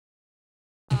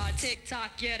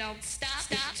TikTok, you don't stop.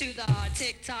 To the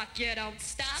TikTok, you don't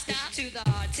stop. To the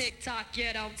TikTok,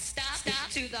 you don't stop.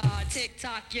 To the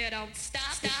TikTok, you don't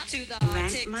stop. To the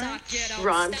TikTok, you don't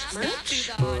Rant stop. much?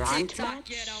 To the Rant TikTok,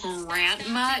 you don't stop. Rant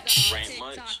much? Rant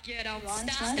much? You don't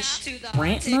stop. To the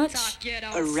Rant much? TikTok, you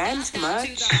don't A rant stop. much?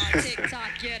 To the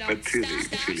TikTok, you don't But Tilly,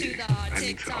 stop. Tilly, To the I need to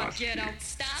TikTok, ask you you. don't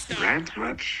stop. Rant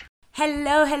much?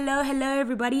 Hello,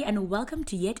 everybody, and welcome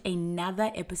to yet another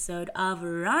episode of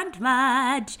Rant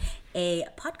Much, a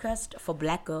podcast for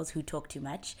black girls who talk too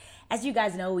much. As you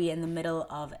guys know, we're in the middle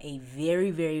of a very,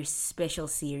 very special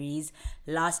series.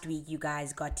 Last week, you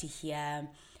guys got to hear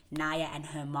Naya and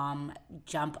her mom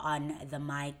jump on the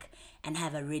mic and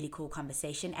have a really cool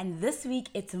conversation. And this week,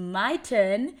 it's my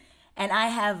turn, and I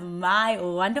have my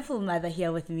wonderful mother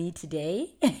here with me today.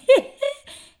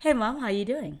 Hey, Mom, how you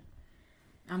doing?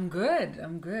 I'm good. A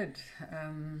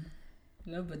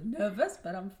little bit nervous,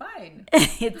 but I'm fine.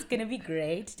 It's gonna be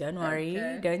great. Don't worry.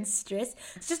 Okay. Don't stress.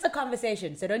 It's just a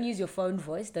conversation, so don't use your phone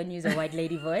voice. Don't use a white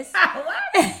lady voice.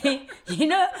 What? you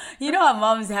know how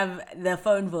moms have the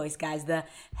phone voice, guys. The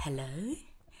hello.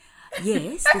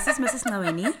 Yes, this is Mrs.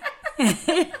 Naweni.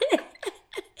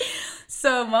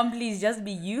 So, Mom, please just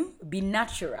be you. Be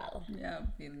natural. Yeah,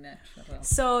 feel natural.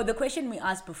 So, the question we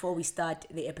asked before we start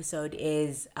the episode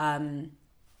is,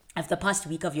 if the past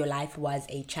week of your life was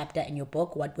a chapter in your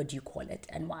book, what would you call it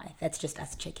and why? That's just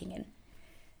us checking in.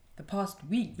 The past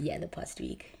week. Yeah, the past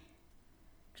week.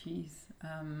 Jeez.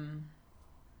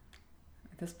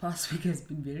 This past week has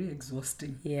been very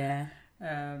exhausting. Yeah.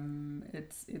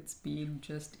 It's been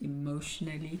just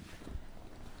emotionally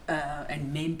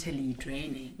and mentally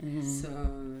draining. Mm-hmm.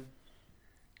 So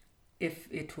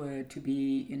if it were to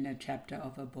be in a chapter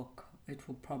of a book, it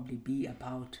will probably be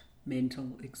about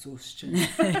mental exhaustion.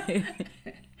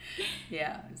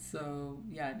 Yeah, so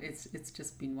yeah, it's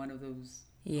just been one of those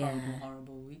Yeah.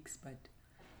 horrible weeks, but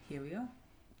here we are.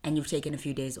 And you've taken a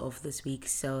few days off this week,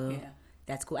 so Yeah.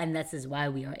 that's cool. And that is why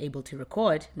we are able to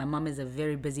record. My mom is a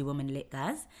very busy woman,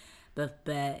 guys. But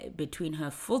between her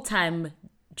full-time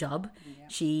job,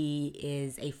 she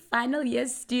is a final year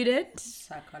student.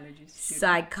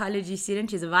 Psychology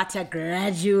student. She's about to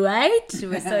graduate.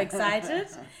 We're so excited.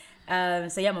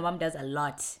 So yeah, my mom does a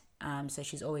lot. So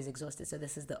she's always exhausted. So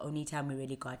this is the only time we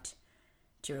really got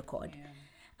to record.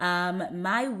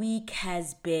 My week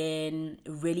has been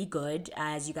really good.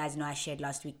 As you guys know, I shared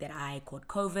last week that I caught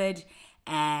COVID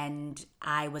and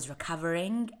I was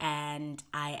recovering and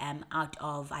I am out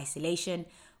of isolation,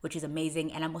 which is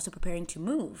amazing. And I'm also preparing to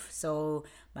move. So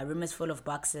my room is full of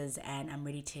boxes and I'm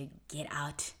ready to get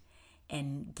out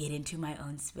and get into my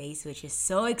own space, which is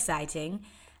so exciting.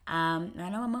 I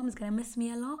know my mom's gonna miss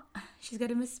me a lot. She's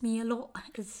gonna miss me a lot.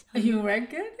 You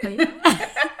reckon?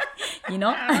 You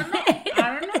know?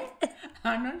 I don't know.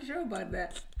 I'm not sure about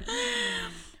that.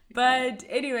 But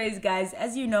anyways, guys,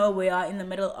 as you know, we are in the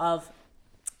middle of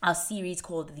our series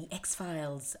called The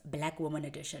X-Files Black Woman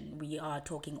Edition. We are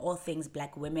talking all things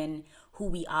black women, who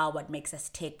we are, what makes us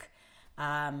tick.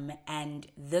 And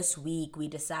this week we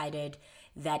decided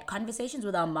that conversations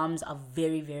with our moms are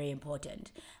very, very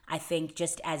important. I think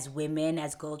just as women,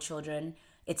 as girl children,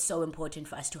 it's so important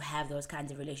for us to have those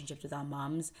kinds of relationships with our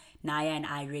moms. Naya and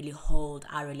I really hold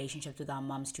our relationships with our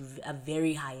moms to a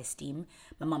very high esteem.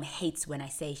 My mom hates when I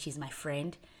say she's my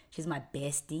friend. She's my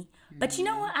bestie. But you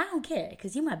know what? I don't care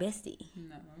because you're my bestie.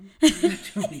 No,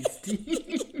 not your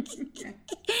bestie.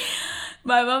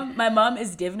 My mom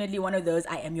is definitely one of those,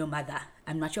 I am your mother.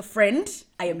 I'm not your friend.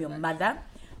 I am your mother.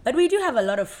 But we do have a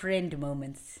lot of friend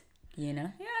moments, you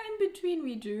know? Yeah, in between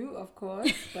we do, of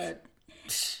course, but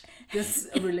this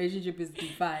relationship is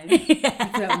defined.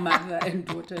 It's a mother and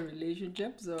daughter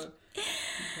relationship, so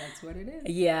that's what it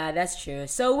is. Yeah, that's true.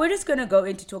 So we're just going to go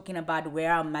into talking about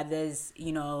where our mothers,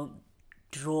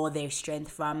 draw their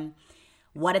strength from,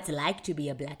 what it's like to be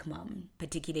a black mom,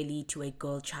 particularly to a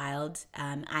girl child.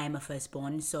 I am a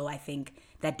firstborn, so I think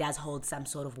that does hold some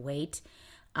sort of weight.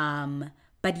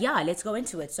 But yeah, let's go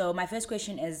into it. So my first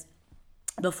question is,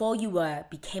 before you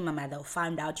became a mother or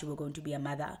found out you were going to be a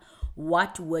mother,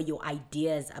 what were your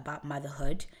ideas about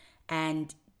motherhood?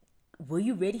 And were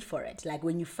you ready for it? Like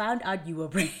when you found out you were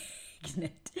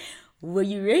pregnant, were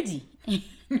you ready?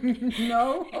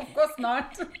 No, of course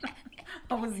not.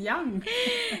 I was young.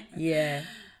 Yeah.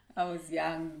 I was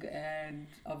young, and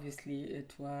obviously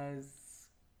it was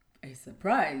a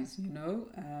surprise,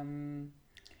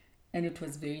 and it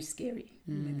was very scary.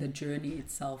 The journey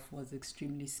itself was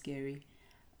extremely scary.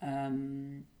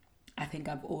 I think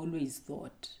I've always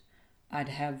thought I'd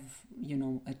have,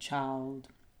 a child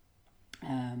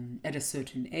at a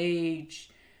certain age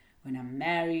when I'm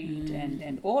married,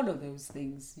 and all of those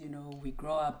things. You know, we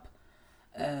grow up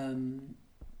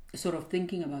sort of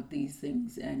thinking about these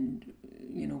things, and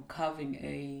you know, carving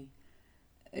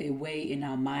a way in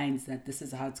our minds that this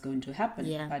is how it's going to happen.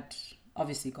 Yeah. But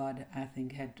obviously, God, I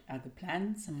think, had other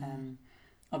plans.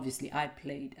 Obviously, I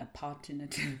played a part in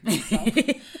it myself,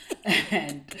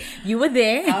 and You were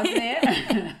there. out there,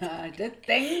 I did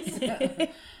things,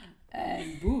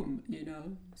 and boom, you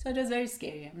know. So it was very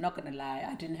scary. I'm not gonna lie.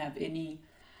 I didn't have any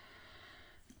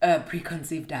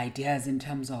preconceived ideas in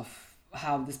terms of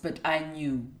how this, but I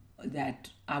knew that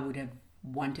I would have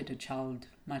wanted a child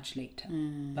much later.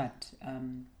 But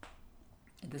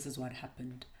this is what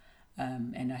happened,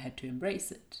 and I had to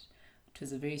embrace it. It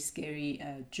was a very scary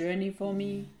journey for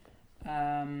me,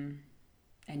 and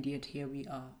yet here we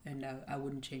are, and I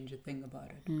wouldn't change a thing about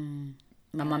it.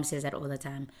 My mom says that all the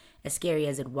time. As scary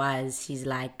as it was, she's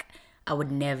like, I would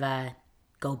never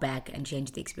go back and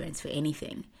change the experience for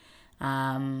anything.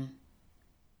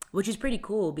 Which is pretty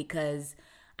cool, because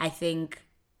I think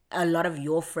a lot of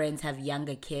your friends have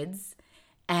younger kids,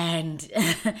 and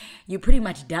you're pretty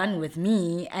much done with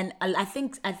me. And I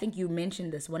think you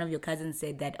mentioned this. One of your cousins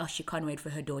said that, oh, she can't wait for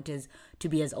her daughters to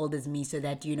be as old as me, so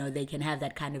that, you know, they can have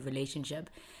that kind of relationship.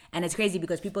 And it's crazy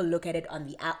because people look at it on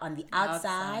the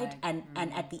outside and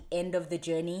at the end of the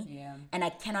journey. Yeah. And I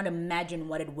cannot imagine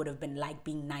what it would have been like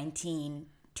being 19,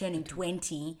 turning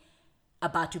 20,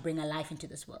 about to bring a life into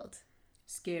this world.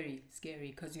 Scary,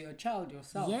 because you're a child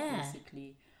yourself, Yeah.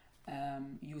 basically.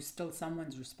 You're still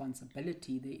someone's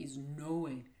responsibility. There is no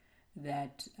way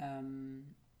that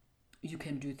you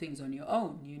can do things on your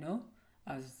own, you know.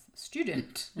 I was a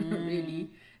student, really,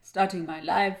 starting my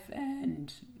life,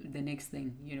 and the next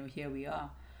thing, you know, here we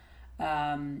are.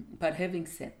 But having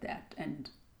said that, and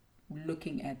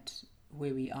looking at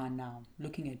where we are now,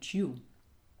 looking at you,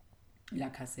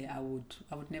 like I say, I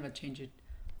would never change it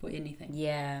for anything.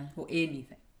 Yeah. For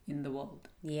anything in the world.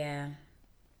 Yeah.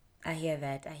 I hear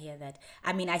that.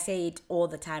 I mean, I say it all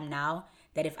the time now,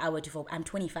 that if I were to fall, I'm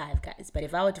 25, guys, but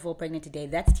if I were to fall pregnant today,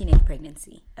 that's teenage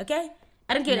pregnancy. Okay?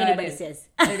 I don't care what No, it anybody is. says.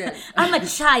 It is. I'm a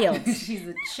child. She's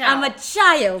a child. I'm a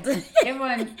child.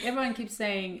 Everyone keeps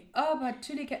saying, oh, but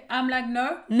Tulika. I'm like,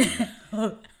 no.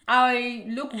 I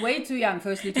look way too young,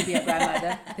 firstly, to be a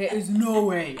grandmother. There is no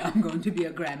way I'm going to be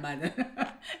a grandmother.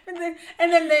 and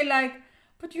then they're like,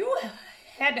 but you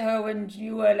had her when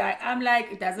you were like, I'm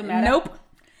like, it doesn't matter. Nope.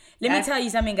 Let me tell you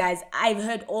something, guys. I've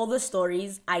heard all the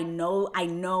stories. I know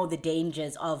the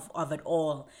dangers of it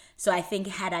all. So I think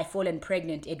had I fallen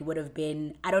pregnant, it would have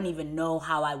been, I don't even know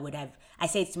how I would have. I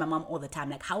say it to my mom all the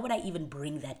time, like, how would I even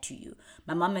bring that to you?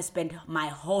 My mom has spent my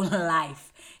whole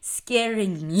life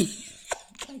scaring me.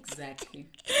 Exactly.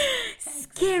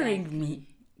 Scaring me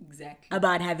Exactly.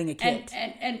 about having a kid.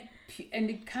 And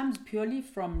it comes purely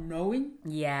from knowing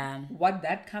Yeah. what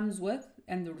that comes with,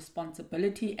 and the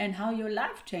responsibility, and how your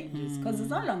life changes, because it's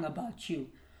not long about you.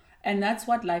 And that's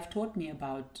what life taught me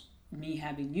about me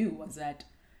having you, was that,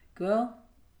 girl,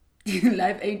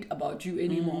 life ain't about you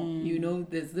anymore. You know,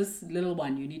 there's this little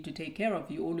one you need to take care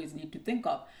of, you always need to think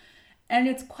of. And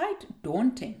it's quite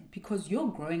daunting, because you're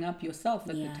growing up yourself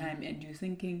at the time, and you're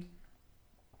thinking,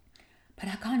 but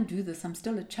I can't do this, I'm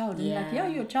still a child. And you're like, yeah,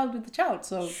 you're a child with a child,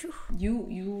 so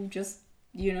you just,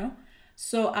 you know.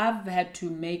 So I've had to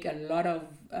make a lot of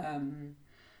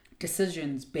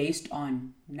decisions based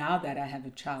on, now that I have a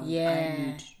child, I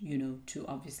need, you know, to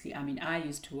obviously, I mean, I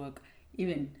used to work,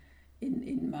 even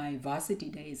in my varsity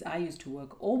days, I used to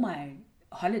work all my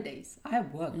holidays. I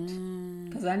worked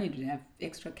because I needed to have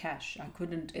extra cash. I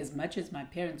couldn't, as much as my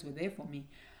parents were there for me,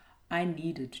 I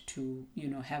needed to, you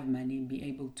know, have money and be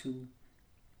able to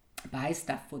buy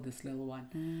stuff for this little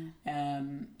one.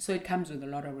 So it comes with a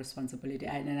lot of responsibility,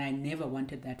 and I never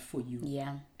wanted that for you.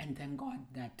 Yeah. And thank God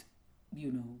that,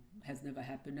 you know, has never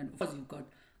happened. And of course, you've got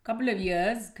a couple of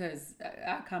years, because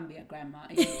I can't be a grandma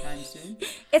anytime soon.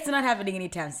 It's not happening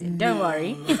anytime soon. Don't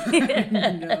worry.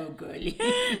 No, girlie.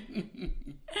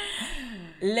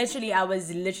 Literally, I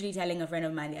was literally telling a friend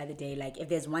of mine the other day, like, if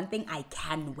there's one thing I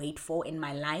can wait for in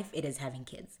my life, it is having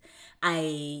kids.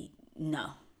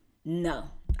 No.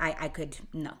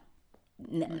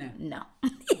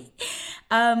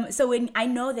 So when I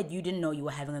know that you didn't know you were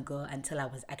having a girl until I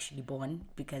was actually born,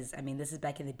 because I mean, this is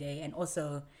back in the day, and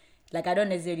also, like, I don't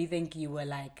necessarily think you were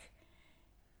like,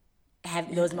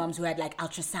 have those moms who had like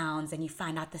ultrasounds and you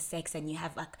find out the sex and you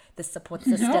have like the support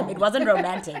system. No. It wasn't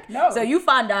romantic. No. So you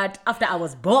found out after I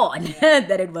was born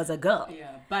that it was a girl.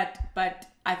 Yeah, but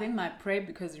I think my prayer,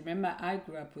 because remember, I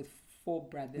grew up with 4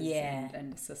 brothers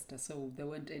and a sister, so there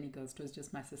weren't any girls. It was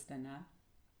just my sister and I.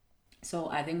 So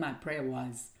I think my prayer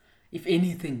was, if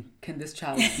anything, can this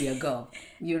child be a girl?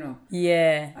 You know.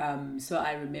 Yeah. So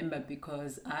I remember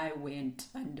because I went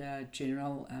under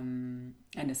general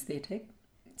anesthetic.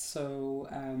 So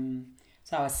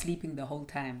so I was sleeping the whole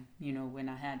time, you know, when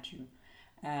I had you.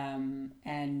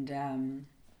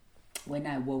 When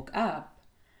I woke up,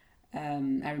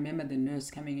 I remember the nurse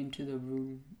coming into the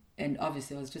room, and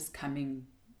obviously I was just coming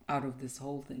out of this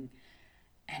whole thing.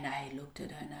 And I looked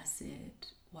at her and I said,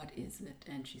 "What is it?"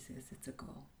 And she says, "It's a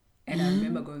girl." And I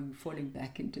remember falling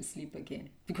back into sleep again,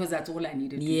 because that's all I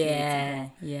needed to hear. It's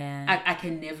a girl. Yeah. I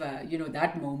can never, you know,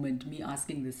 that moment, me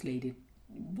asking this lady,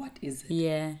 "What is it?"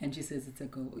 Yeah. And she says, "It's a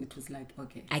girl." It was like,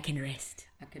 okay, I can rest.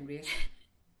 I can rest.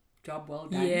 Job well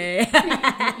done. Yeah.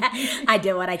 I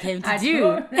did what I came to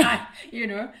do. You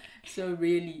know, so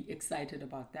really excited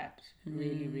about that.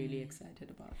 Really excited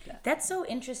about that. That's so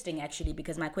interesting, actually,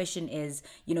 because my question is,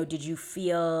 you know, did you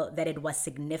feel that it was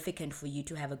significant for you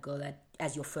to have a girl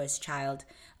as your first child?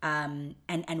 And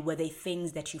were there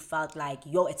things that you felt like,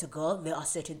 it's a girl, there are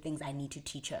certain things I need to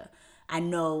teach her? I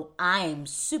know I'm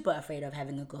super afraid of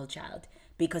having a girl child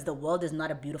because the world is not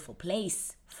a beautiful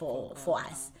place for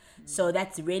us. So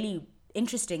that's really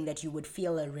interesting that you would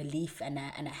feel a relief and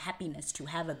a happiness to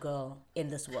have a girl in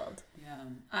this world. Yeah,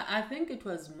 I think it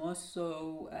was more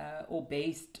so or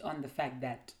based on the fact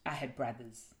that I had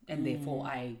brothers, and therefore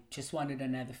I just wanted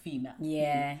another female.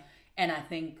 Yeah. And I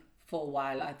think for a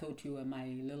while I thought you were my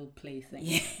little plaything.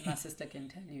 Yeah. My sister can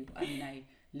tell you. I mean, I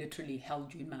literally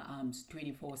held you in my arms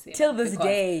 24/7. Till this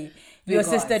day, your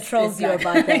sister trolls you like,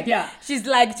 about that. Yeah. She's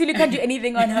like, Tuli can't do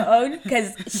anything on her own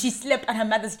because she slept on her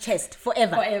mother's chest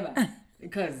forever.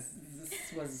 Because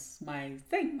this was my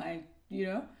thing, my, you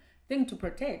know, thing to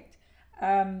protect.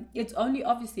 It's only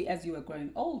obviously as you were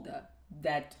growing older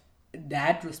that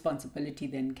responsibility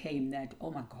then came, that,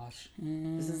 oh my gosh,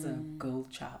 this is a girl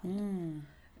child.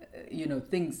 You know,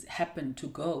 things happen to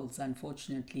girls,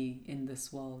 unfortunately, in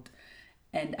this world.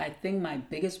 And I think my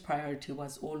biggest priority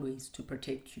was always to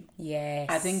protect you. Yes.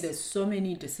 I think there's so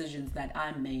many decisions that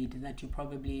I made that you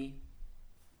probably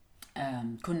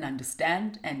couldn't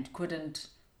understand and couldn't,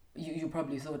 you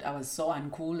probably thought I was so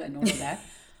uncool and all of that.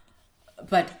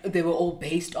 But they were all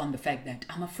based on the fact that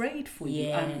I'm afraid for you.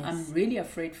 Yes. I'm really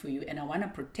afraid for you, and I want to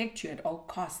protect you at all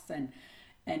costs. And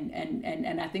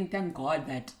I think, thank God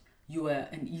that you were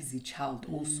an easy child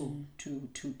also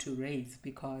to raise,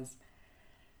 because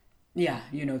yeah,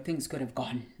 you know, things could have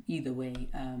gone either way.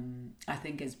 I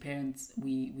think as parents,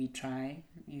 we try,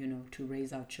 you know, to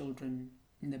raise our children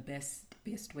in the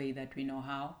best way that we know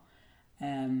how.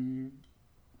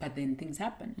 But then things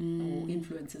happen, or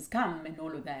influences come, and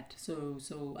all of that.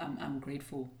 So I'm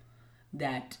grateful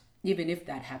that even if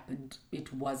that happened,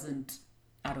 it wasn't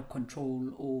out of control,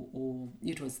 or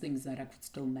it was things that I could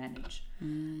still manage.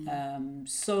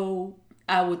 So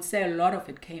I would say a lot of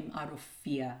it came out of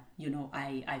fear. You know,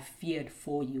 I feared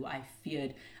for you. I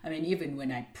mean, even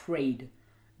when I prayed,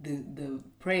 the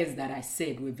prayers that I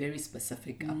said were very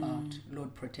specific about,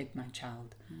 Lord, protect my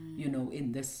child, you know,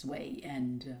 in this way.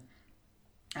 And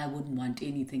I wouldn't want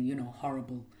anything, you know,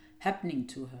 horrible happening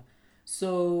to her.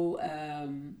 So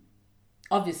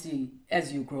obviously,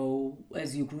 as you grew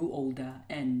older,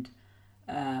 and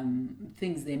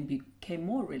things then became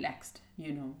more relaxed,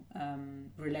 you know,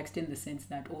 relaxed in the sense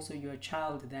that also you're a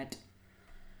child that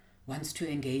wants to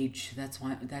engage, that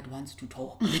wants to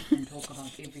talk and talk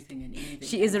about everything and anything.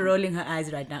 She is rolling her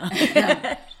eyes right now.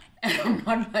 And I'm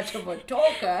not much of a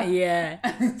talker. Yeah.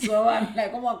 So I'm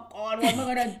like, oh my God, what am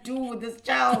I going to do with this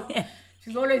child? Yeah.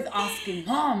 She's always asking,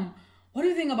 Mom, what do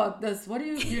you think about this? What do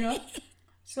you know?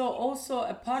 So also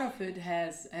a part of it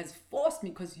has forced me,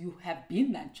 because you have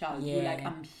been that child. Yeah. You're like,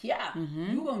 I'm here.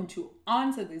 You're going to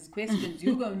answer these questions.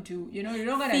 You're going to, you know, you're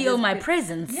not going to feel my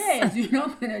presence. Yes, you're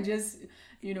not going to just,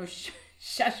 you know,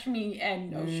 shush me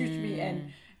and or shush me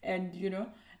and you know,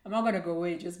 I'm not going to go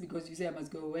away just because you say I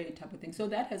must go away, type of thing. So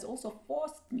that has also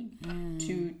forced me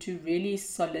to really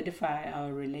solidify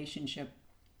our relationship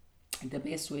the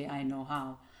best way I know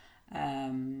how.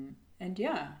 And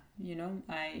yeah, you know,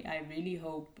 I really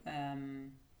hope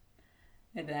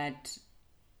that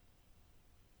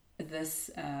this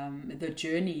the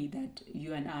journey that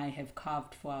you and I have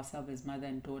carved for ourselves as mother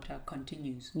and daughter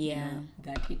continues. Yeah. You know,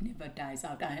 that it never dies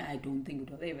out. I don't think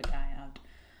it will ever die out.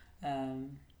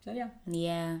 So yeah.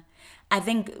 Yeah. I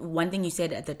think one thing you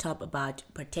said at the top about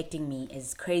protecting me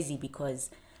is crazy, because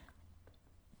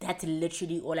that's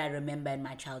literally all I remember in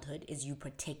my childhood is you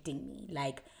protecting me.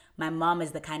 Like, my mom is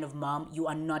the kind of mom, you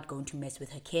are not going to mess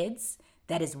with her kids.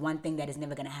 That is one thing that is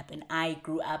never going to happen. I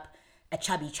grew up a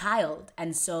chubby child,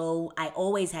 and so I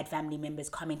always had family members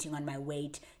commenting on my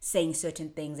weight, saying certain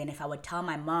things. And if I would tell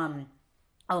my mom,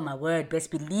 Oh my word,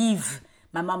 best believe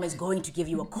my mom is going to give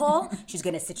you a call. She's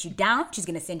going to sit you down. She's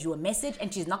going to send you a message,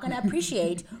 and she's not going to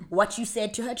appreciate what you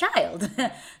said to her child.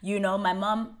 You know, my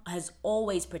mom has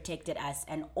always protected us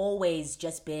and always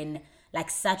just been like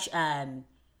such a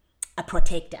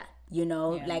protector, you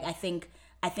know? Yeah. Like I think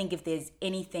if there's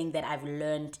anything that I've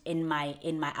learned in my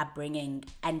upbringing,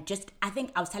 and just I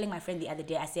think I was telling my friend the other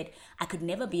day, I said I could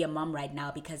never be a mom right now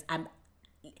because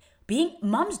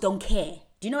moms don't care.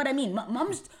 Do you know what I mean?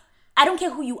 Moms, I don't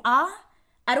care who you are.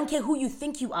 I don't care who you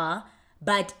think you are,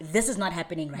 but this is not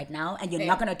happening right now, and you're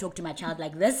not going to talk to my child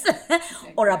like this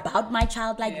or about my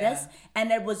child like this. And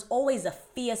there was always a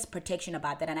fierce protection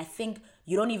about that, and I think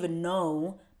you don't even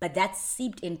know, but that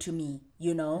seeped into me,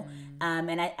 you know.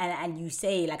 And you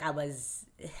say like I was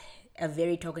a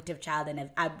very talkative child,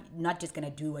 and I'm not just going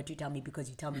to do what you tell me because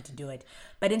you tell me to do it.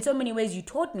 But in so many ways, you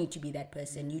taught me to be that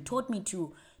person. You taught me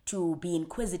to be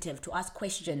inquisitive, to ask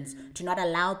questions, to not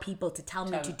allow people to tell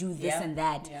me to do this and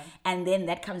that. Yeah. And then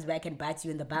that comes back and bites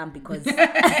you in the bum because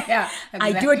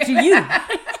I do it to you.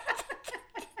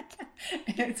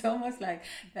 It's almost like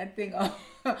that thing of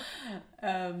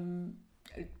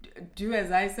do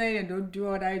as I say and don't do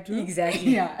what I do.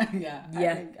 Exactly. Yeah.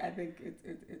 I think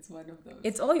it's one of those.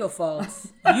 It's all your fault.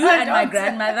 You and my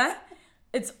grandmother,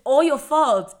 it's all your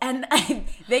fault. And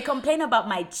they complain about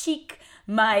my cheek.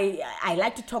 I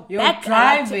like to talk back.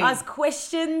 I like to ask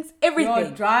questions. Everything.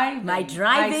 You're driving. My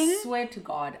driving. I swear to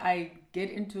God, I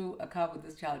get into a car with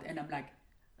this child and I'm like,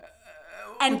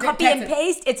 and copy and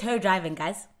paste. It's her driving,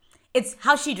 guys. It's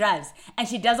how she drives, and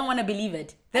she doesn't want to believe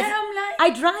it. And I'm like, I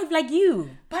drive like you.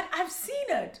 But I've seen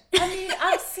it. I mean,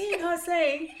 I've seen her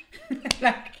saying,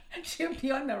 like, she'll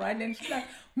be on the right lane. She's like,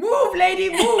 move, lady,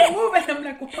 move. And I'm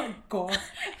like, oh my God.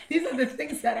 These are the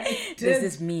things that I did. This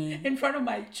is me. In front of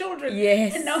my children.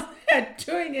 Yes. And now they're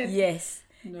doing it. Yes.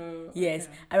 No. Yes.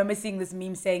 Okay. I remember seeing this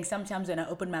meme saying, sometimes when I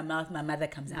open my mouth, my mother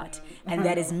comes out. And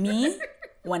that is me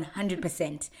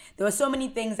 100%. There were so many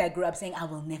things I grew up saying, I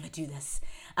will never do this.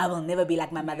 I will never be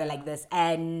like my mother like this.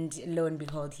 And lo and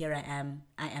behold, here I am.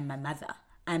 I am my mother.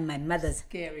 I'm my mother's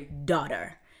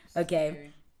daughter. Okay.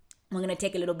 Scary. We're going to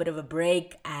take a little bit of a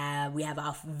break. We have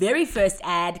our very first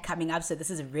ad coming up. So this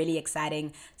is really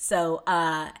exciting. So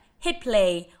hit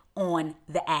play on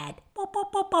the ad.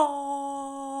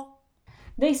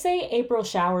 They say April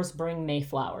showers bring May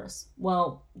flowers.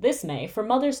 Well, this May, for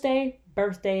Mother's Day,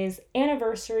 birthdays,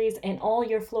 anniversaries, and all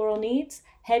your floral needs,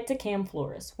 head to Cam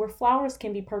Florist, where flowers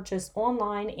can be purchased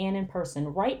online and in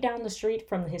person right down the street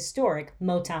from the historic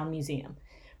Motown Museum.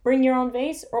 Bring your own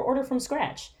vase or order from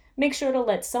scratch. Make sure to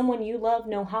let someone you love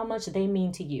know how much they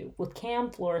mean to you with Cam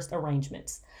Florist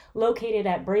Arrangements, located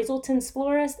at Brazelton's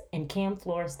Florist and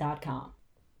camflorist.com.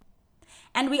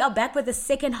 And we are back with the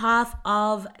second half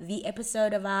of the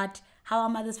episode about how our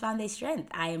mothers found their strength.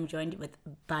 I am joined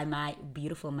by my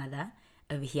beautiful mother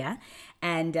over here,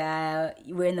 and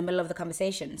we're in the middle of the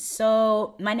conversation.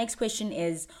 So my next question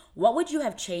is, what would you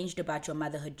have changed about your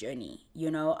motherhood journey?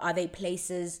 You know, are there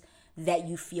places that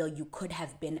you feel you could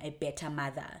have been a better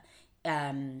mother,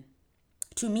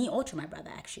 to me or to my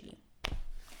brother, actually?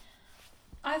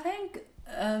 I think,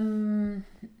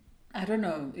 I don't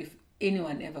know if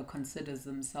anyone ever considers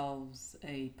themselves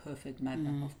a perfect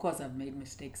mother. Of course, I've made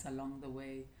mistakes along the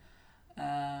way.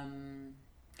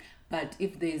 But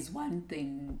if there's one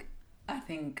thing I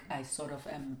think I sort of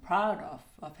am proud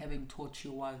of having taught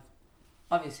you was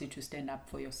obviously to stand up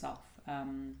for yourself.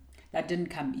 That didn't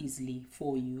come easily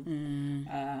for you.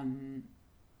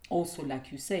 Also,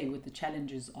 like you say, with the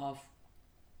challenges of,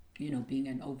 you know, being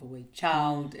an overweight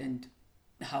child and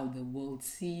how the world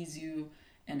sees you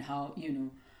and how, you know,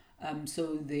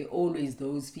 so there are always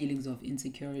those feelings of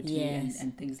insecurity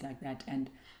and things like that. And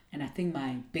I think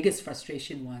my biggest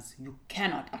frustration was you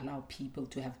cannot allow people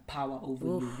to have power over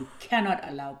you. You cannot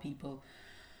allow people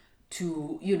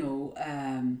to, you know,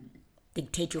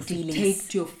 dictate your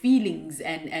feelings.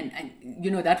 And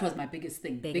you know, that was my biggest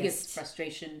thing. Biggest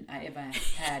frustration I ever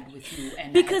had with you.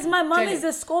 And because my mom is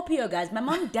a Scorpio, guys. My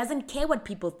mom doesn't care what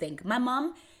people think. My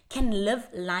mom can live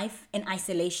life in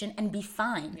isolation and be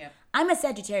fine. Yeah. I'm a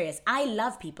Sagittarius. I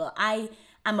love people. I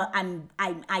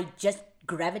just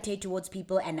gravitate towards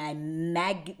people, and I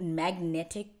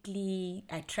magnetically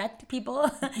attract people.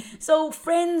 So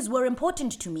friends were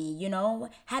important to me, you know.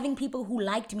 Having people who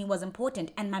liked me was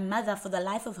important. And my mother, for the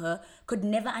life of her, could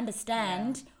never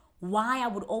understand why I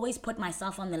would always put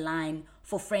myself on the line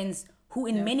for friends who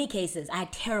in many cases I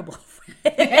had terrible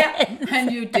friends.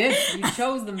 And you did. You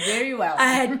chose them very well.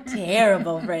 I had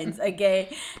terrible friends,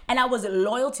 okay? And I was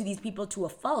loyal to these people to a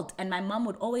fault. And my mom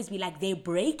would always be like, they're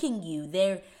breaking you.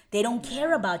 They're They don't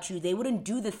care about you. They wouldn't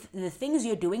do the things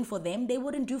you're doing for them. They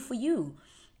wouldn't do for you.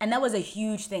 And that was a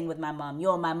huge thing with my mom.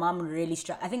 My mom really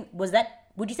I think,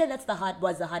 would you say that's the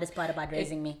hardest part about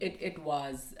raising me? It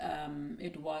was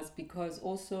because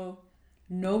also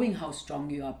knowing how strong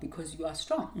you are, because you are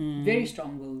strong, very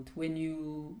strong-willed. When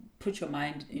you put your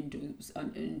mind into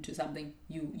something,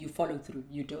 you follow through,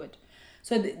 you do it.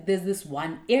 So there's this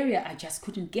one area I just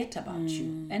couldn't get about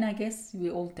you. And I guess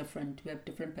we're all different. We have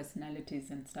different personalities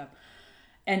and stuff.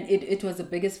 And it was the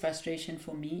biggest frustration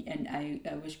for me. And I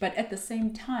wish, but at the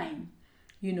same time,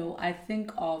 I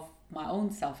think of my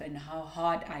own self and how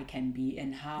hard I can be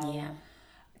and how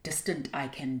distant I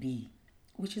can be,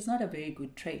 which is not a very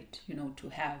good trait, to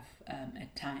have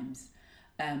at times.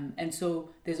 And so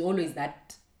there's always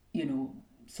that,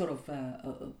 sort of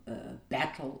a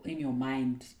battle in your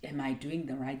mind. Am I doing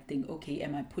the right thing? Okay,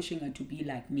 am I pushing her to be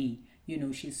like me?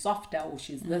 She's softer or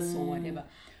she's this or whatever.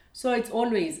 So it's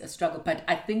always a struggle. But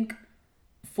I think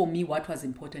for me, what was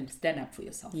important, stand up for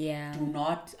yourself. Yeah. Do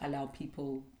not allow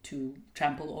people to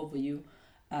trample over you.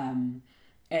 And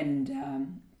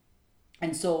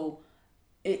so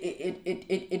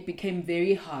it became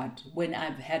very hard when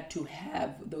I've had to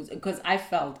have those, because I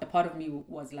felt a part of me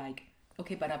was like,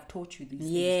 okay, but I've taught you these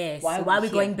things. Why are we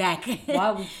going back? Why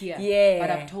are we here? Yeah. But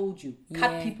I've told you.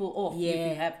 Cut people off if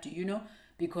you have to,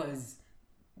 because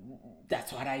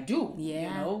that's what I do.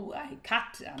 Yeah. I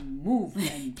cut and move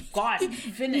and gone,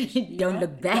 finish. Don't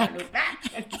look back. Don't look back.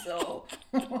 So,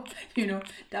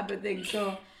 type of thing.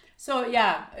 So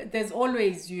yeah, there's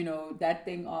always, that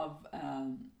thing of,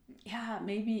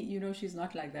 maybe, she's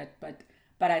not like that, but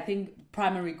I think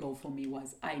primary goal for me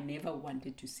was I never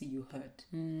wanted to see you hurt.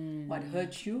 What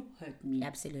hurt you, hurt me.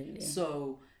 Absolutely.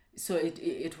 So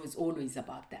it was always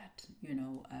about that,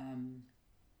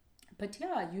 But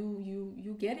yeah,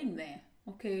 you getting there.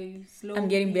 Okay, slowly. I'm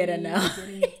getting better now.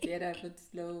 Getting better, but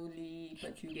slowly,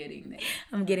 but you're getting there.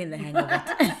 I'm getting the hang of it.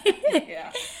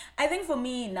 Yeah. I think for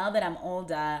me, now that I'm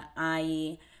older,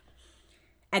 I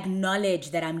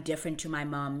acknowledge that I'm different to my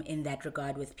mom in that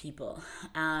regard with people.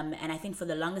 And I think for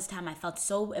the longest time, I felt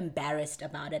so embarrassed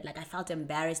about it. Like, I felt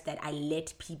embarrassed that I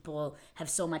let people have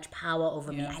so much power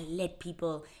over me. I let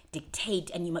people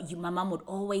dictate. And my mom would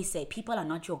always say, people are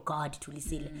not your God,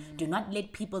 Thulisile. Do not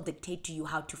let people dictate to you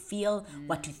how to feel,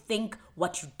 what to think,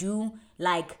 what you do.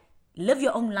 Like, live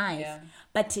your own life. Yeah.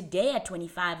 But today at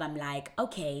 25, I'm like,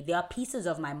 okay, there are pieces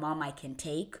of my mom I can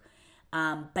take.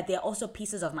 But there are also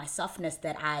pieces of my softness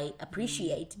that I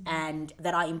appreciate and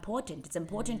that are important. It's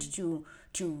important to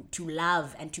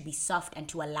love and to be soft and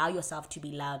to allow yourself to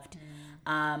be loved.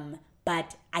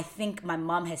 But I think my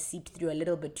mom has seeped through a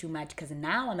little bit too much, because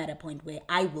now I'm at a point where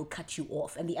I will cut you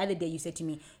off. And the other day you said to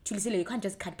me, Thulisile, you can't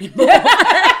just cut people off.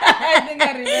 I think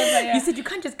I remember, yeah. You said you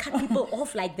can't just cut people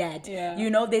off like that. Yeah.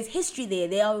 There's history there.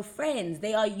 They are friends.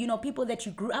 They are, people that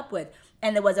you grew up with.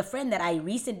 And there was a friend that I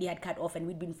recently had cut off, and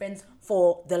we'd been friends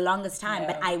for the longest time.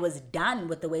 But I was done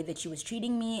with the way that she was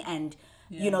treating me and,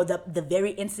 the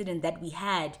very incident that we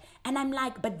had. And I'm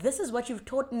like, but this is what you've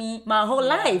taught me my whole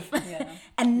life. Yeah.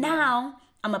 And now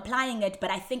I'm applying it,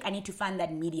 but I think I need to find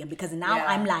that medium, because now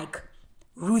I'm like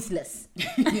ruthless.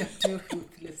 You're too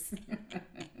ruthless.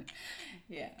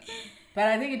 Yeah. But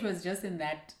I think it was just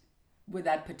with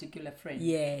that particular friend.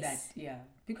 Yes.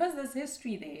 Because there's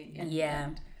history there.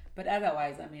 But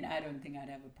otherwise, I don't think I'd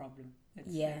have a problem. That's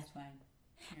fine. Yeah.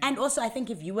 And also, I think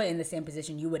if you were in the same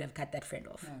position, you would have cut that friend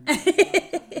off. No.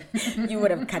 You would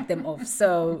have cut them off.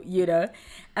 So, we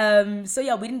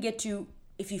didn't get to,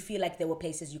 if you feel like there were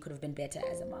places you could have been better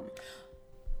as a mom.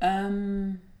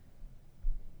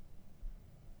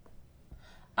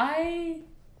 I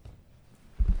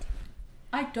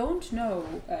don't know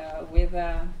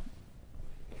whether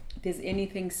there's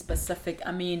anything specific.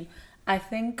 I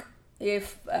think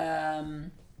if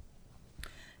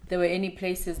there were any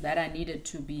places that I needed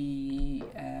to be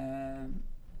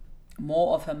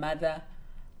more of a mother,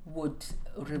 would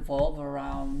revolve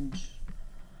around,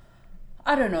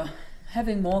 I don't know,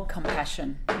 having more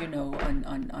compassion,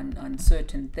 on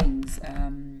certain things.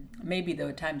 Maybe there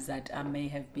were times that I may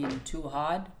have been too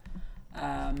hard.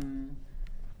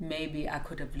 Maybe I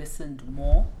could have listened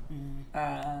more.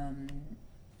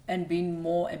 And being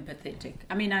more empathetic.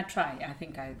 I try. I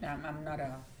think I'm not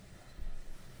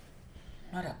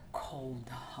a cold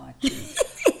hearted.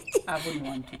 I wouldn't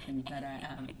want to think that I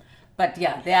am. But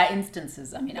yeah, there are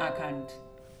instances. I can't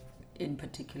in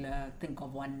particular think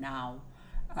of one now.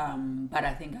 But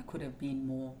I think I could have been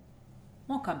more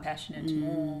compassionate,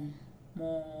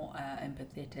 more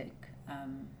empathetic.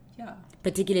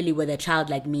 Particularly with a child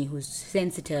like me who's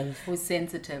sensitive.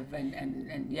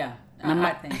 And yeah.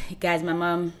 I think. Guys, my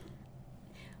mom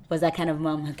was that kind of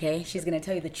mom, okay? She's going to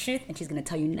tell you the truth and she's going to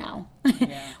tell you now.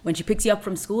 Yeah. When she picks you up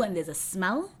from school and there's a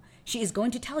smell, she is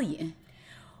going to tell you.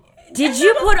 Did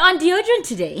you put on deodorant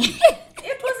today?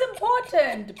 It was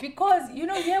important because,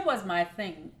 here was my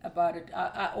thing about it.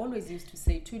 I always used to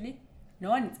say, Tuli, no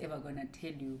one is ever going to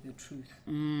tell you the truth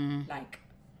like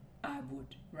I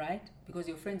would, right? Because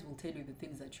your friends will tell you the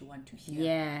things that you want to hear.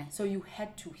 Yeah. So you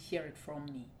had to hear it from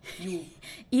me.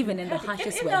 Even in the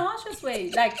harshest in way. the harshest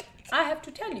way. Like, I have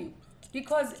to tell you.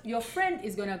 Because your friend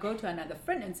is going to go to another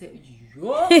friend and say,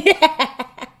 yo,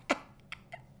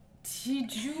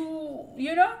 did you,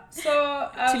 So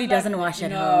Chile doesn't wash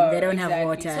at home. They don't have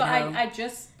water So at home.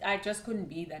 I just couldn't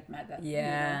be that mother.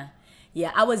 Yeah.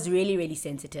 Yeah, I was really, really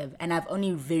sensitive. And I've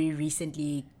only very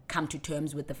recently come to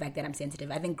terms with the fact that I'm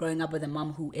sensitive. I think growing up with a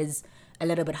mom who is a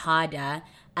little bit harder,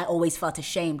 I always felt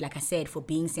ashamed, like I said, for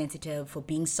being sensitive, for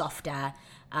being softer.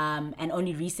 And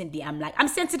only recently I'm like, I'm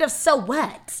sensitive, so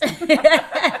what?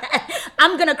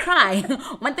 I'm going to cry.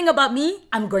 One thing about me,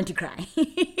 I'm going to cry.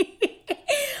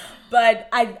 But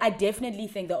I definitely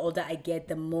think the older I get,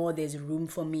 the more there's room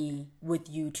for me with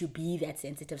you to be that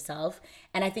sensitive self.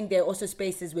 And I think there are also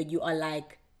spaces where you are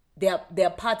like, there are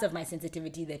parts of my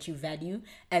sensitivity that you value,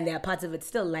 and there are parts of it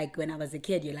still, like when I was a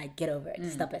kid, you're like, get over it,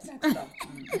 stop it. Stop.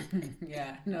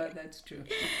 Yeah, no, that's true.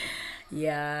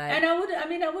 Yeah. And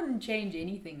I wouldn't change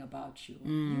anything about you.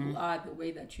 You are the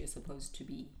way that you're supposed to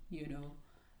be,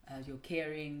 you're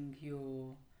caring,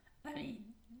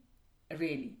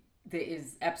 really. There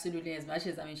is absolutely, as much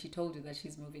as, she told you that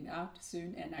she's moving out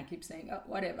soon, and I keep saying, oh,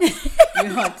 whatever.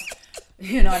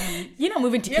 You're not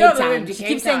moving to Cape Town. She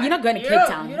keeps saying, you're not going to Cape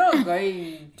Town. You're not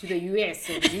going to the US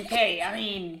or the UK.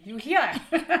 You're here.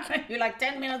 You're like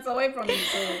 10 minutes away from me.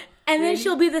 So and then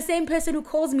she'll be the same person who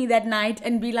calls me that night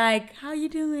and be like, how are you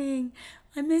doing?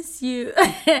 I miss you.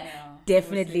 Yeah,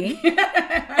 definitely.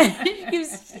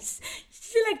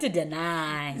 She like to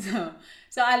deny.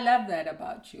 So I love that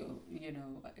about you.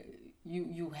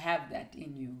 You have that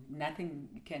in you.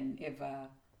 Nothing can ever,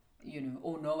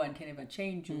 or no one can ever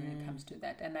change you when it comes to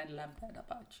that. And I love that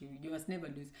about you. You must never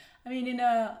lose. In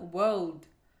a world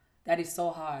that is so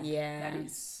hard, that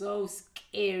is so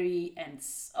scary and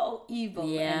so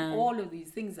evil, and all of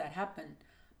these things that happen,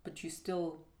 but you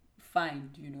still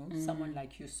find, someone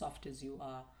like you, soft as you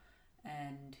are.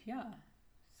 And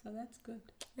so that's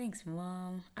good. Thanks,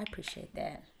 Mom. I appreciate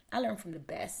that. I learn from the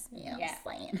best. Yeah.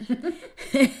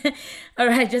 All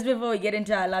right, just before we get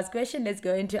into our last question, let's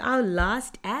go into our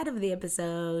last ad of the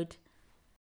episode.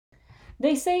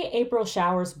 They say April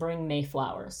showers bring May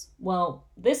flowers. Well,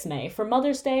 this May, for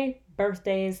Mother's Day,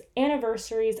 birthdays,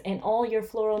 anniversaries, and all your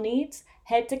floral needs,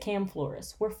 head to Cam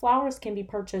Florist, where flowers can be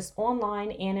purchased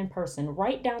online and in person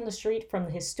right down the street from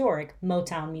the historic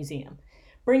Motown Museum.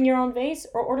 Bring your own vase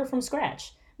or order from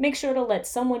scratch. Make sure to let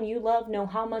someone you love know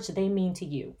how much they mean to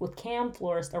you with Cam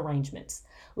Florist Arrangements,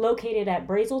 located at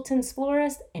Brazelton's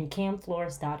Florist and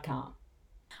camflorist.com.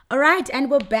 All right, and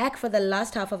we're back for the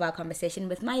last half of our conversation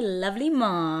with my lovely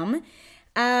mom.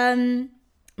 My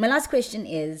last question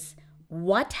is,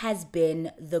 what has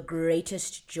been the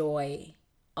greatest joy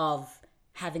of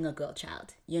having a girl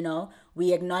child?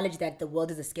 We acknowledge that the world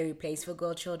is a scary place for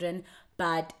girl children,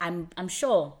 but I'm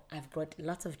sure I've brought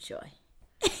lots of joy.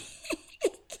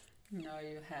 No,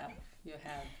 you have.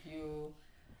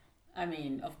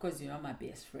 Of course, you're my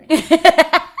best friend.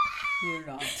 You're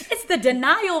not. It's the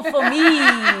denial for me.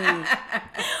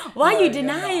 Why are you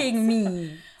denying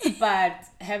me? But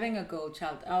having a girl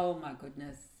child, oh my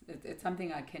goodness, it's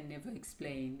something I can never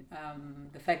explain.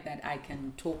 The fact that I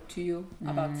can talk to you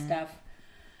about stuff,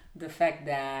 the fact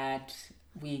that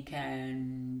we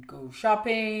can go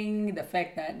shopping, the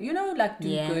fact that,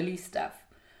 do girly stuff.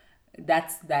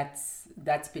 That's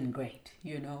been great,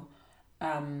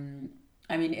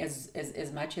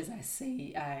 as much as I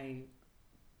say I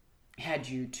had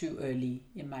you too early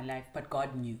in my life, but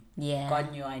God knew. Yeah.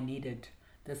 God knew I needed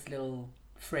this little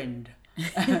friend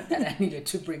that I needed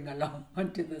to bring along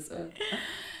onto this earth.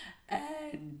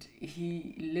 And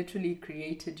he literally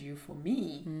created you for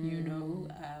me,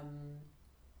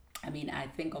 I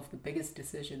think of the biggest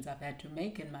decisions I've had to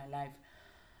make in my life.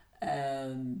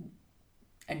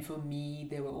 And for me,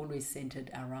 they were always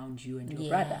centered around you and your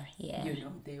brother. Yeah.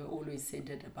 They were always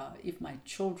centered about, if my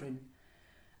children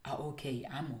are okay,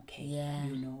 I'm okay. Yeah.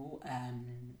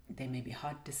 There may be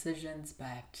hard decisions,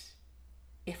 but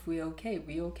if we're okay,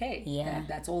 we're okay. Yeah.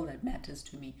 That's all that matters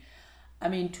to me.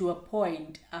 To a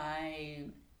point, I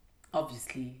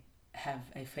obviously have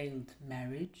a failed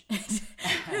marriage.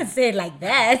 Don't say it like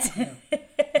that.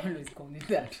 I always call it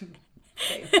that.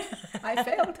 I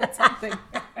failed at something.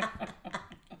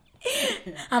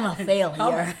 I'm a fail here.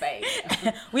 I'm a fail.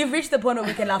 We've reached the point where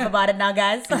we can laugh about it now,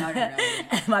 guys. No.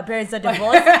 My parents are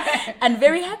divorced and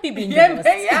very happy being Yeah, divorced.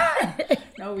 yeah.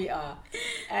 No, we are.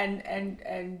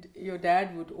 And your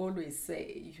dad would always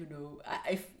say,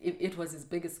 if it was his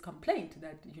biggest complaint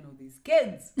that, these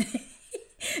kids.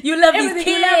 You love these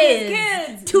Everything, kids. you love these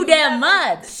kids. Too You damn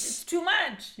love much. It's too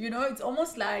much. It's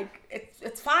almost like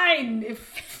it's fine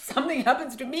if something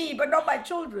happens to me, but not my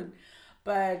children.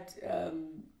 But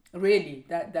really,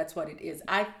 that's what it is.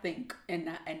 I think, and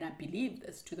I believe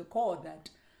this to the core, that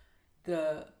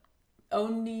the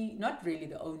only, not really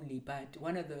the only, but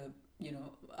one of the,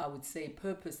 I would say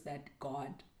purpose that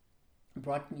God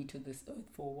brought me to this earth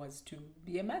for was to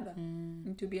be a mother,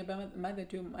 and to be a mother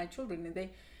to my children. And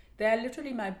they are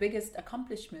literally my biggest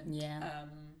accomplishment. Yeah.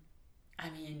 I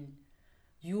mean,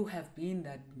 you have been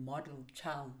that model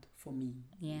child for me.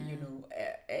 Yeah.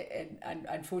 And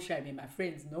unfortunately, my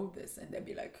friends know this, and they'll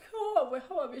be like, "Oh,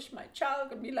 how I wish my child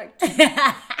could be like." And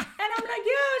I'm like,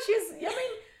 "Yeah,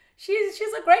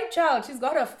 she's a great child. She's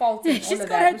got her faults and all of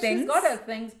that. She's got her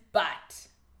things, but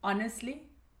honestly,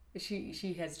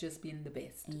 she has just been the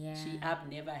best. Yeah. I've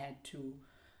never had to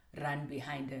run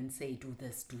behind her and say, do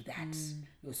this, do that,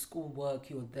 your schoolwork,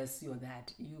 you're this, you're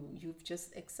that. You've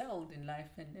just excelled in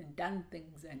life and done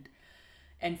things,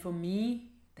 and for me,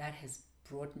 that has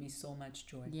brought me so much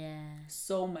joy. Yeah.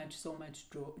 So much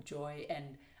joy.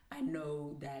 And I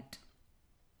know that,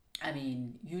 I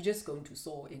mean, you're just going to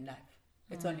soar in life.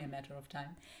 It's only a matter of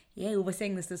time. Yeah, we were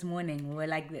saying this morning. We were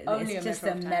like, Only it's a just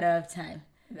matter a of time. matter of time.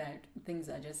 That things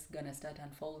are just gonna start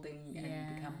unfolding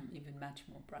and become even much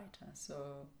more brighter.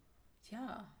 So,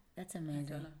 yeah. That's I don't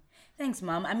amazing. know. Thanks,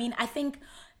 Mom. I mean, I think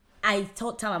I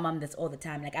tell my mom this all the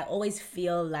time. Like, I always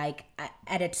feel like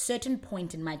at a certain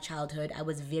point in my childhood, I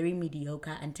was very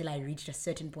mediocre until I reached a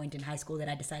certain point in high school that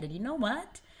I decided, you know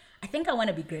what? I think I want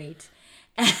to be great.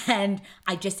 And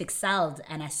I just excelled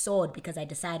and I soared because I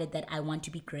decided that I want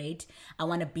to be great. I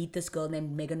want to beat this girl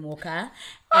named Megan Walker.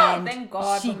 And thank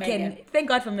God for Megan. Thank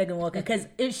God for Megan Walker, because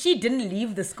if she didn't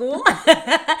leave the school,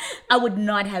 I would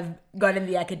not have gotten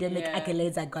the academic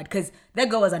accolades I got, because that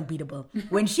girl was unbeatable.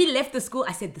 When she left the school,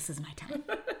 I said, this is my time.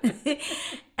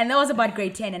 And that was about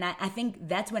grade 10. And I think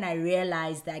that's when I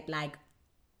realized that, like,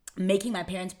 making my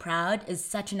parents proud is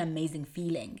such an amazing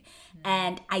feeling.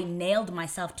 And I nailed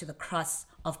myself to the cross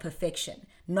of perfection.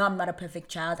 No, I'm not a perfect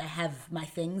child. I have my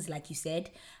things, like you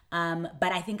said.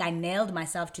 But I think I nailed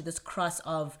myself to this cross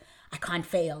of, I can't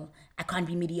fail. I can't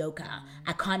be mediocre.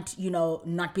 I can't,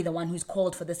 not be the one who's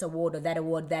called for this award or that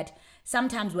award. That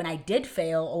sometimes when I did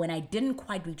fail or when I didn't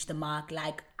quite reach the mark,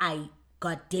 like I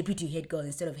got deputy head girl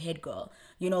instead of head girl,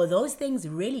 those things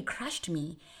really crushed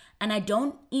me. And I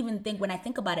don't even think, when I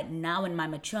think about it now in my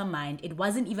mature mind, it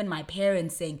wasn't even my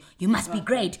parents saying, you must be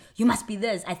great, you must be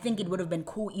this. I think it would have been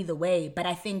cool either way. But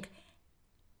I think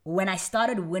when I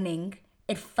started winning,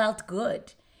 it felt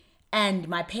good. And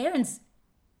my parents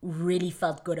really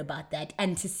felt good about that.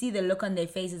 And to see the look on their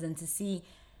faces and to see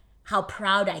how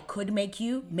proud I could make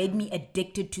you made me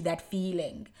addicted to that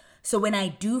feeling. So when I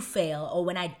do fail or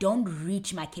when I don't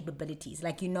reach my capabilities,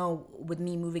 like, with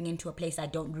me moving into a place I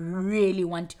don't really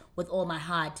want with all my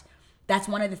heart, that's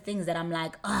one of the things that I'm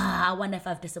like, I wonder if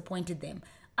I've disappointed them.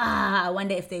 I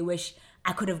wonder if they wish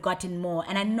I could have gotten more.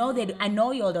 And I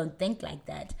know y'all don't think like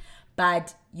that,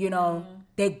 but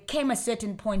there came a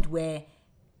certain point where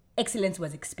excellence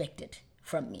was expected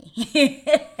from me.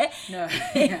 No.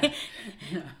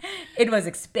 It was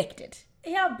expected.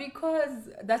 Yeah, because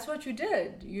that's what you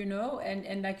did,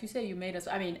 and like you say, you made us.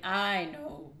 I mean, I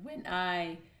know when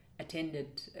I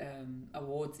attended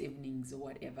awards evenings or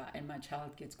whatever, and my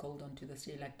child gets called onto the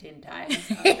stage like 10 times.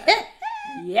 I'm like,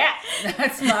 yeah,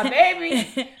 that's my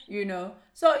baby,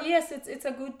 So yes, it's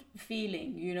a good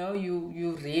feeling,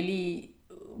 you really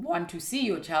want to see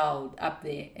your child up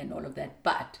there and all of that,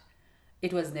 but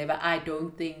it was never. I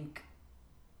don't think,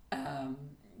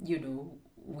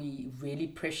 we really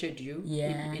pressured you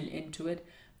into it.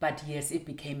 But yes, it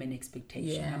became an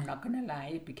expectation. I'm not gonna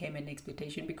lie, it became an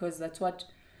expectation because that's what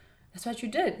you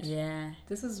did. Yeah.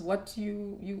 This is what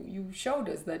you showed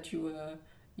us, that you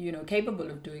were capable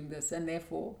of doing this, and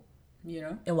therefore,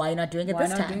 And why are you not doing it why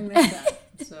this not time? doing this time?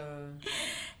 So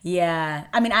yeah.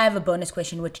 I mean, I have a bonus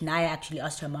question which Naya actually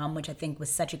asked her mom, which I think was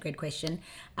such a great question.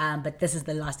 But this is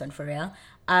the last one for real.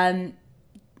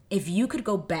 If you could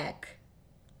go back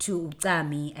to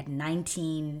Ucami at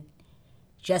 19,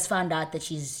 just found out that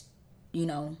she's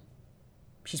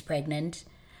pregnant,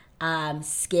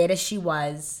 scared as she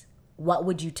was, what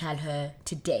would you tell her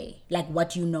today? Like,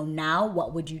 what you know now,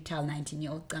 what would you tell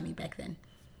 19-year-old Ucami back then?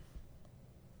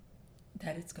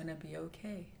 that it's gonna be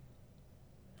okay.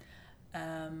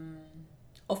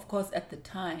 of course, at the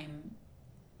time,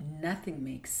 nothing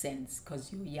makes sense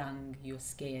because you're young, you're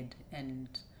scared, and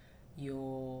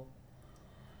you're,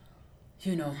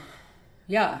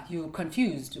 you're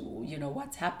confused,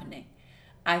 what's happening.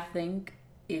 I think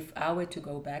if I were to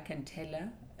go back and tell her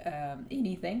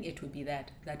anything, it would be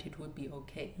that it would be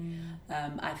okay.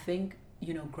 I think,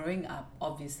 growing up,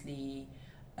 obviously,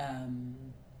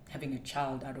 having a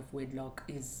child out of wedlock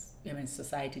is,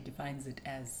 society defines it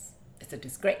as it's a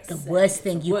disgrace. The worst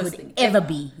thing you could ever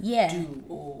be. Yeah. Do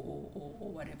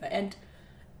or whatever.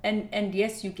 And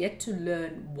yes, you get to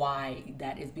learn why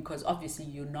that is, because obviously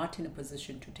you're not in a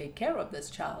position to take care of this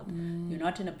child. You're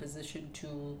not in a position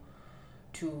to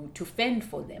fend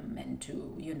for them and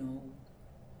to,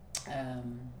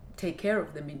 take care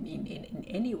of them in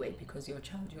any way, because you're a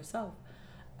child yourself.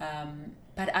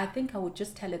 But I think I would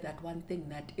just tell her that one thing,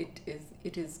 that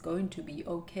it is going to be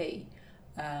okay.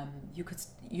 You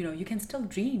can still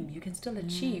dream, you can still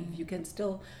achieve, you can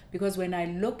still, because when I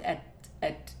look at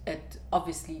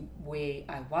obviously where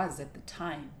I was at the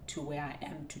time to where I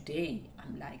am today,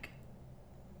 I'm like,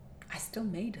 I still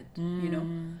made it,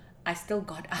 I still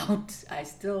got out, I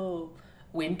still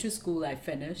went to school, I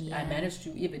finished, I managed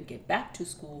to even get back to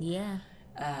school. Yeah.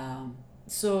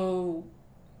 So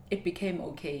it became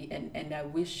okay, and I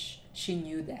wish she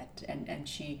knew that, and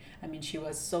she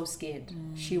was so scared.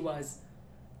 She was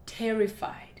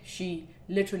terrified. She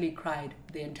literally cried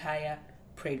the entire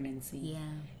pregnancy. Yeah.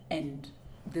 And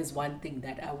there's one thing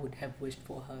that I would have wished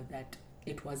for her, that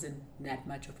it wasn't that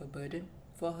much of a burden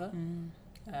for her.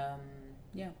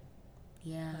 Yeah.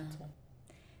 That's all.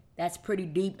 That's pretty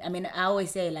deep. I mean, I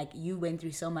always say, like, you went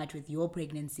through so much with your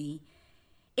pregnancy.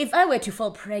 If I were to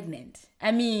fall pregnant,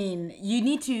 I mean, you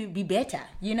need to be better.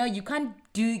 You can't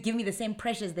give me the same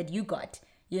pressures that you got.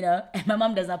 And my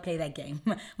mom does not play that game.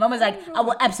 Mom was like, I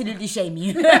will absolutely shame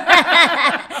you.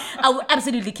 I will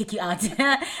absolutely kick you out.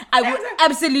 I will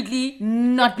absolutely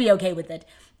not be okay with it.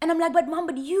 And I'm like, but Mom,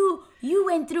 you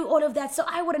went through all of that, so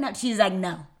I wouldn't have. She's like,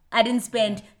 no, I didn't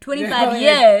spend 25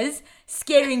 years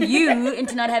scaring you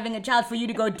into not having a child for you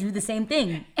to go do the same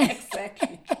thing.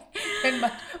 Exactly. And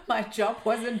my job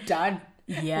wasn't done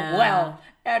well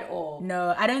at all.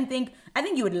 No, I think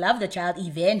you would love the child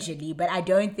eventually, but I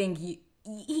don't think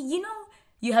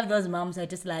you have those moms who are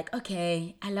just like,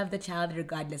 okay, I love the child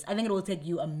regardless. I think it will take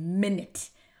you a minute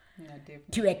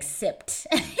to accept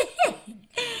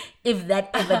if that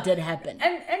ever did happen.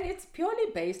 And it's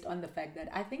purely based on the fact that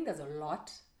I think there's a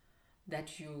lot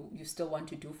that you still want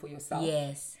to do for yourself.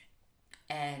 Yes.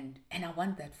 And I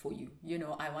want that for you.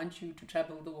 I want you to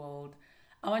travel the world.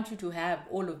 I want you to have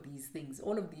all of these things,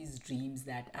 all of these dreams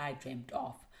that I dreamt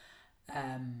of.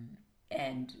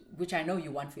 And which I know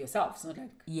you want for yourself. It's not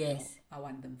like, yes, I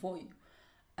want them for you.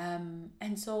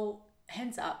 And so,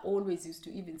 hence, I always used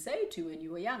to even say to you when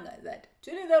you were younger that,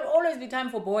 Julie, there'll always be time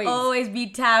for boys. Always be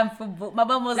time for boys. My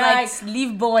mom was like,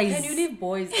 leave boys. Can you leave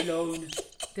boys alone?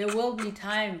 There will be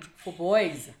time for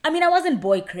boys. I mean, I wasn't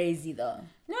boy crazy though.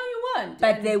 No, you weren't.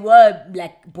 But there were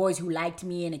like boys who liked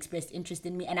me and expressed interest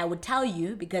in me, and I would tell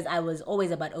you because I was always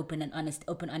about open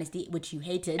honesty, which you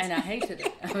hated. And I hated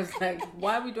it. I was like,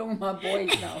 why are we talking about boys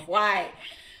now? Why?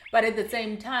 But at the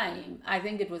same time, I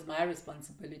think it was my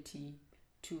responsibility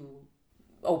to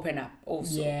open up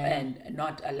also and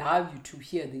not allow you to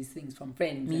hear these things from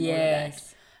friends and all of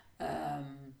that.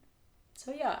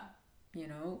 So yeah,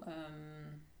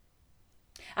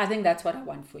 I think that's what I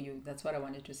want for you. That's what I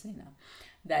wanted to say now.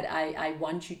 That I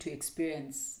want you to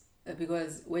experience,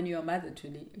 because when you're a mother,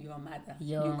 you're a mother.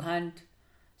 You can't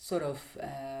sort of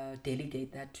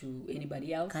delegate that to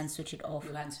anybody else. Can't switch it off.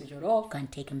 You can't switch it off.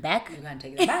 Can't take him back. You can't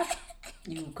take them back.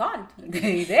 You can't.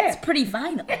 They're there. It's pretty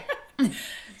final.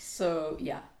 So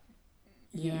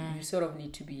you sort of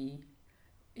need to be,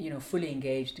 fully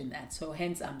engaged in that. So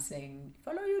hence I'm saying,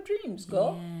 follow your dreams,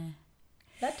 girl. Yeah.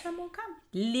 That time will come.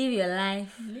 Live your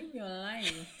life. Live your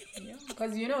life.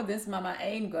 Because this mama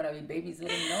ain't gonna be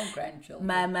babysitting no grandchildren.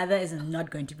 My mother is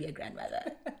not going to be a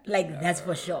grandmother. Like, that's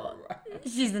for sure.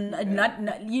 She's not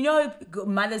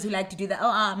mothers who like to do that.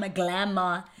 Oh, I'm a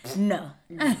glamour. No.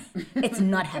 It's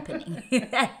not happening.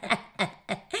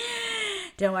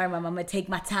 Don't worry, Mama. I'm going to take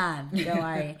my time. Don't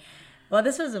worry. Well,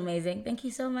 this was amazing. Thank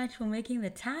you so much for making the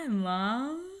time,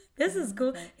 Mom. This is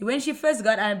cool. When she first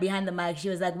got on behind the mic, she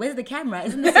was like, where's the camera?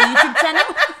 Isn't this a YouTube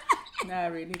channel? No, I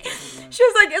really didn't. She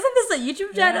was like, isn't this a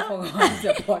YouTube channel? I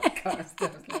forgot the podcast. I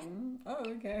was like, oh,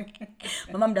 okay.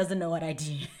 My mom doesn't know what I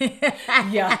do.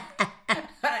 Yeah.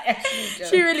 I actually don't.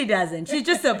 She really doesn't. She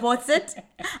just supports it.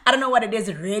 I don't know what it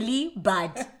is really,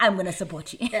 but I'm going to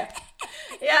support you.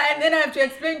 Yeah, and then I have to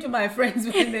explain to my friends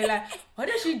when they're like, what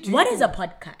does she do? What is a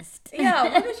podcast?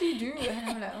 Yeah, what does she do? And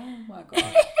I'm like, oh my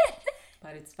God.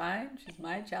 But it's fine. She's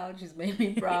my child. She's made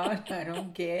me proud. I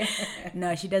don't care.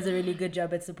 No, she does a really good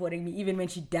job at supporting me, even when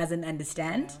she doesn't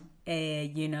understand.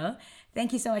 You know.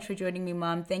 Thank you so much for joining me,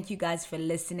 Mom. Thank you guys for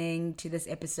listening to this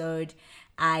episode.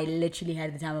 I literally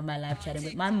had the time of my life chatting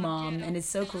with my mom, and it's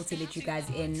so cool to let you guys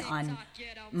in on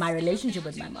my relationship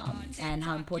with my mom and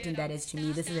how important that is to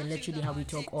me. This is literally how we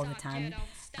talk all the time.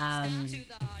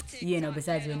 You know,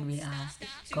 besides when we are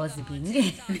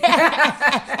gossiping.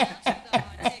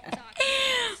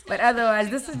 But otherwise,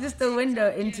 this is just a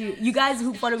window into... You guys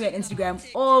who follow me on Instagram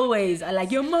always are like,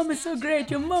 your mom is so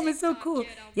great, your mom is so cool.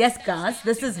 Yes, guys,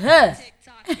 this is her.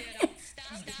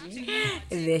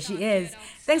 There she is.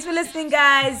 Thanks for listening,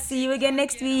 guys. See you again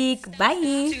next week.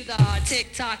 Bye. To the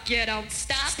TikTok, you don't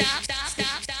stop.